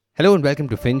Hello and welcome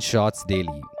to Fin Shots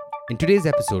Daily. In today's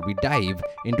episode, we dive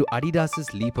into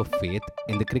Adidas' leap of faith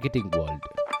in the cricketing world.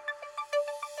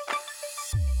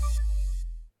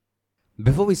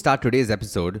 Before we start today's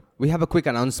episode, we have a quick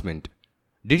announcement.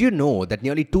 Did you know that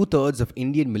nearly two-thirds of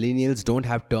Indian millennials don't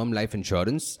have term life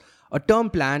insurance? A term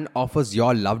plan offers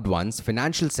your loved ones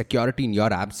financial security in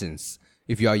your absence.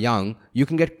 If you are young, you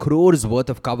can get crores worth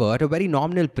of cover at a very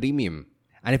nominal premium.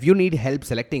 And if you need help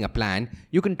selecting a plan,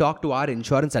 you can talk to our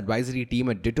insurance advisory team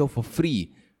at Ditto for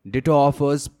free. Ditto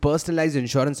offers personalized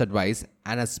insurance advice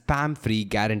and a spam-free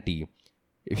guarantee.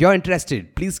 If you're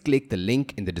interested, please click the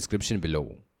link in the description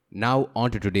below. Now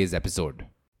on to today's episode.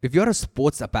 If you're a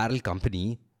sports apparel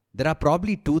company, there are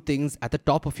probably two things at the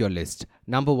top of your list.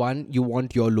 Number one, you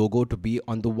want your logo to be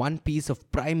on the one piece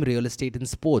of prime real estate in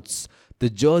sports, the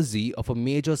jersey of a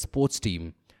major sports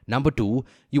team. Number two,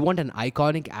 you want an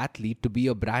iconic athlete to be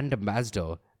your brand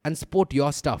ambassador and sport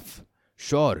your stuff.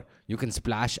 Sure, you can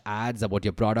splash ads about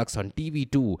your products on TV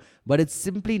too, but it's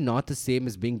simply not the same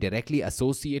as being directly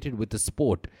associated with the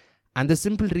sport. And the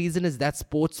simple reason is that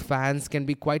sports fans can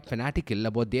be quite fanatical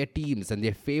about their teams and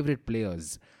their favorite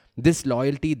players. This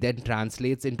loyalty then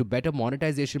translates into better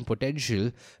monetization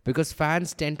potential because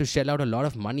fans tend to shell out a lot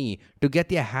of money to get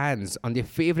their hands on their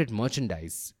favorite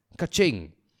merchandise.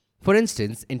 Ka-ching! For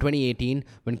instance, in 2018,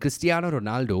 when Cristiano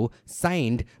Ronaldo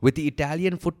signed with the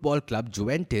Italian football club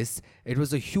Juventus, it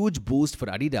was a huge boost for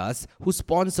Adidas, who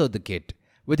sponsored the kit.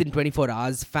 Within 24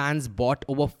 hours, fans bought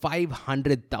over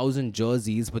 500,000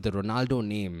 jerseys with the Ronaldo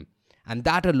name, and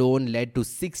that alone led to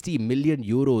 60 million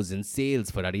euros in sales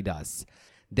for Adidas.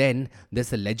 Then, there's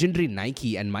the legendary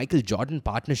Nike and Michael Jordan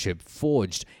partnership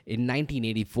forged in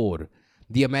 1984.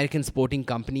 The American sporting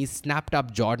company snapped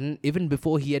up Jordan even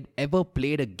before he had ever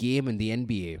played a game in the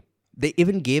NBA. They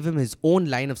even gave him his own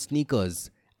line of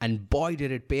sneakers, and boy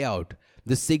did it pay out.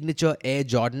 The signature Air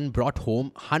Jordan brought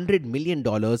home $100 million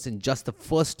in just the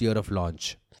first year of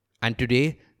launch. And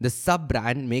today, the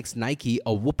sub-brand makes Nike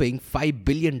a whopping $5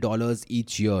 billion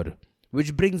each year,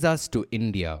 which brings us to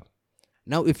India.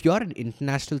 Now, if you're an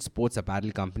international sports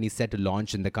apparel company set to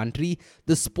launch in the country,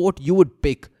 the sport you would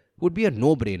pick would be a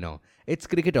no-brainer. It's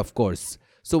cricket, of course.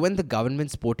 So when the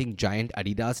government sporting giant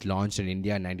Adidas launched in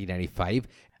India in 1995,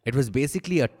 it was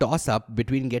basically a toss-up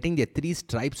between getting their three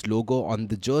stripes logo on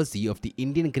the jersey of the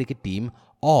Indian cricket team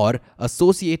or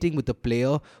associating with a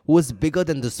player who was bigger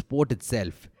than the sport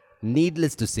itself.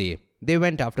 Needless to say, they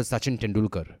went after Sachin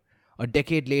Tendulkar. A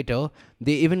decade later,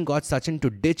 they even got Sachin to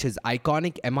ditch his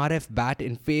iconic MRF bat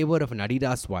in favor of an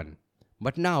Adidas one.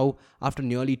 But now, after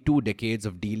nearly 2 decades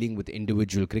of dealing with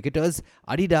individual cricketers,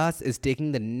 Adidas is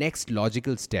taking the next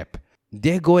logical step.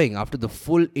 They're going after the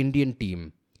full Indian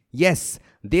team. Yes,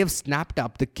 they've snapped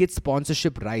up the kit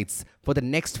sponsorship rights for the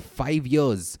next 5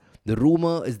 years. The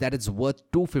rumor is that it's worth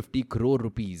 250 crore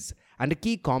rupees, and a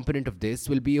key component of this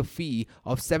will be a fee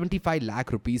of 75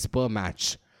 lakh rupees per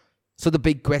match. So the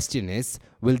big question is,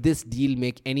 will this deal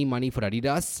make any money for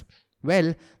Adidas?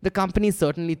 Well, the company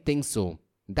certainly thinks so.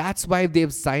 That's why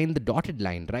they've signed the dotted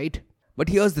line, right? But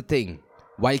here's the thing.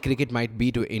 While cricket might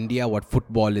be to India what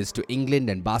football is to England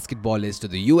and basketball is to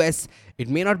the US, it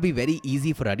may not be very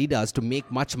easy for Adidas to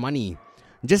make much money.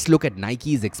 Just look at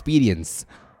Nike's experience.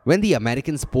 When the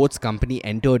American sports company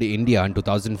entered India in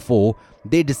 2004,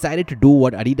 they decided to do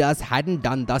what Adidas hadn't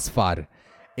done thus far.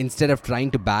 Instead of trying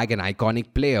to bag an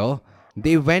iconic player,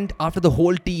 they went after the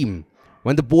whole team.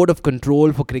 When the Board of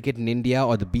Control for Cricket in India,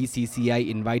 or the BCCI,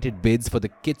 invited bids for the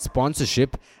kit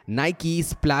sponsorship, Nike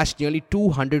splashed nearly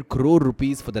 200 crore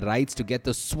rupees for the rights to get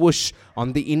the swoosh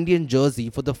on the Indian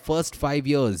jersey for the first 5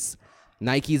 years.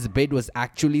 Nike's bid was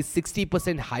actually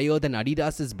 60% higher than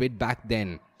Adidas's bid back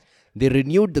then. They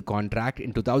renewed the contract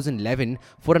in 2011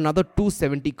 for another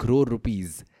 270 crore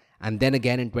rupees, and then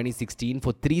again in 2016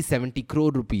 for 370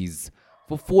 crore rupees.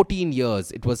 For 14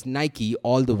 years, it was Nike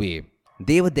all the way.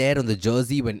 They were there on the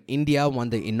jersey when India won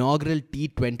the inaugural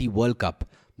T20 World Cup.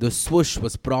 The swoosh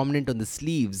was prominent on the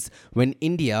sleeves when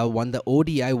India won the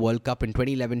ODI World Cup in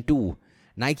 2011 too.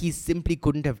 Nike simply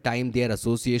couldn't have timed their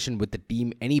association with the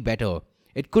team any better.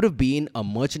 It could have been a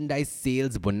merchandise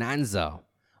sales bonanza.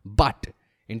 But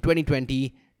in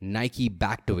 2020, Nike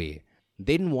backed away.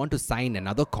 They didn't want to sign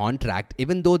another contract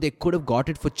even though they could have got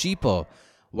it for cheaper.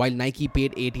 While Nike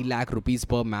paid 80 lakh rupees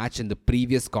per match in the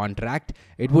previous contract,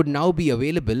 it would now be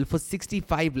available for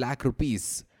 65 lakh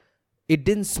rupees. It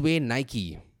didn't sway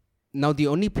Nike. Now, the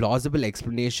only plausible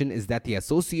explanation is that the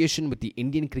association with the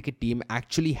Indian cricket team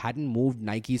actually hadn't moved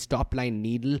Nike's top-line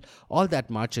needle all that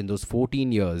much in those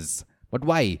 14 years. But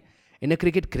why? In a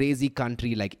cricket-crazy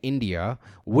country like India,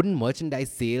 wouldn't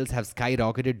merchandise sales have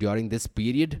skyrocketed during this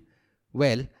period?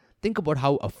 Well, Think about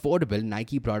how affordable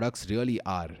Nike products really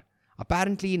are.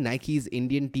 Apparently, Nike's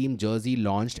Indian team jersey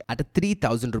launched at a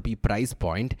 3000 rupee price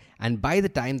point, and by the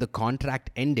time the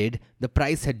contract ended, the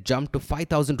price had jumped to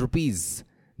 5000 rupees.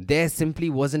 There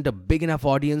simply wasn't a big enough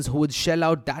audience who would shell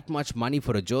out that much money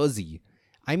for a jersey.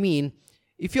 I mean,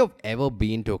 if you've ever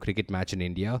been to a cricket match in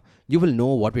India, you will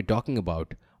know what we're talking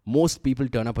about. Most people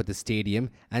turn up at the stadium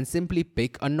and simply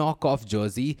pick a knockoff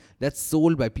jersey that's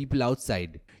sold by people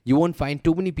outside. You won't find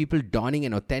too many people donning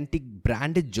an authentic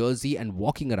branded jersey and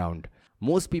walking around.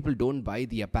 Most people don't buy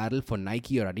the apparel for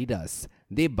Nike or Adidas.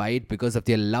 They buy it because of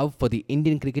their love for the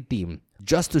Indian cricket team,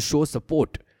 just to show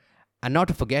support. And not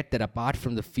to forget that apart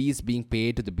from the fees being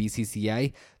paid to the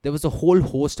BCCI, there was a whole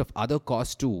host of other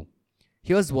costs too.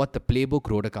 Here's what the playbook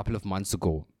wrote a couple of months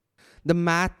ago. The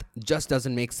math just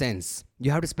doesn't make sense.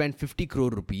 You have to spend 50 crore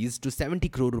rupees to 70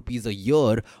 crore rupees a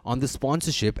year on the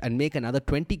sponsorship and make another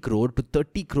 20 crore to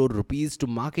 30 crore rupees to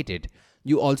market it.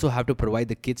 You also have to provide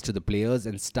the kits to the players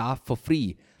and staff for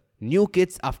free. New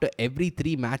kits after every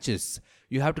 3 matches.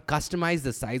 You have to customize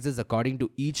the sizes according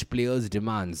to each player's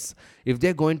demands. If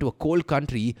they're going to a cold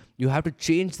country, you have to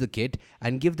change the kit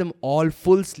and give them all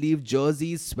full sleeve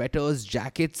jerseys, sweaters,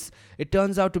 jackets. It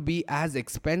turns out to be as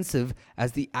expensive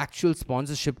as the actual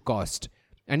sponsorship cost.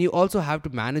 And you also have to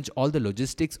manage all the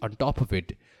logistics on top of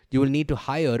it. You will need to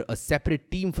hire a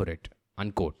separate team for it.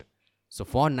 Unquote. So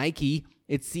for Nike,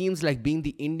 it seems like being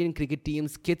the Indian cricket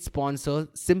team's kit sponsor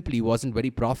simply wasn't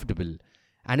very profitable.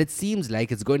 And it seems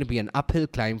like it's going to be an uphill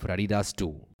climb for Adidas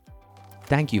too.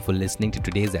 Thank you for listening to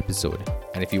today's episode.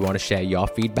 And if you want to share your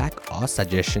feedback or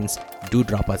suggestions, do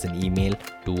drop us an email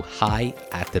to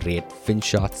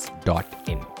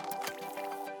hi@finshots.in.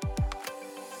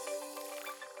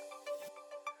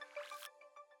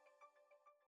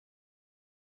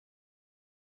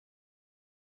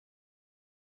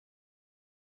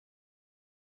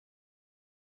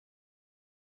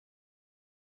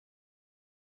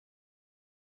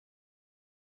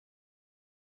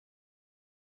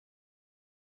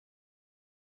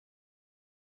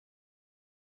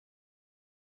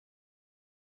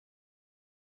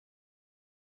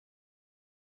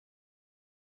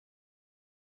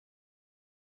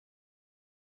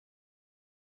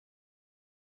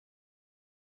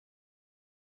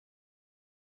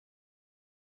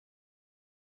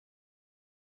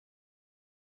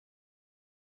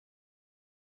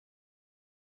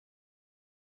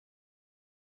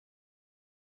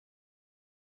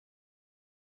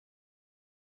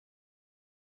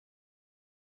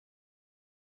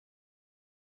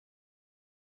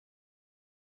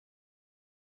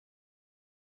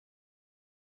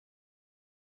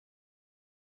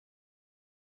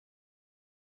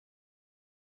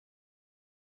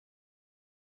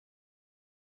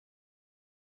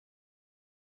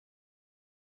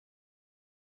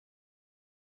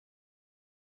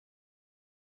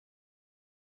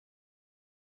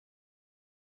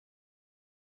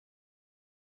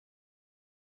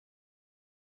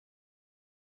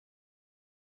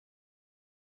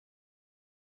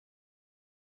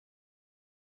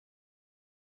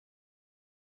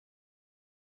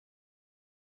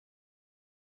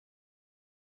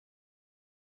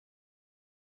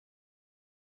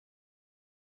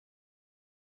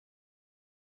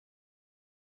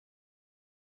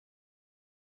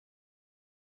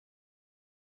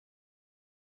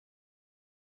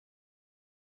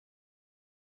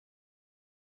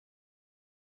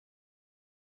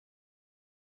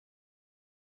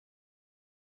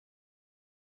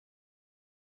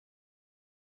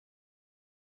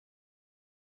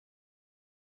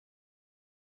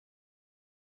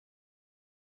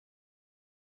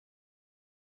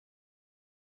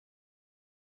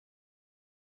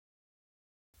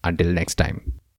 Until next time.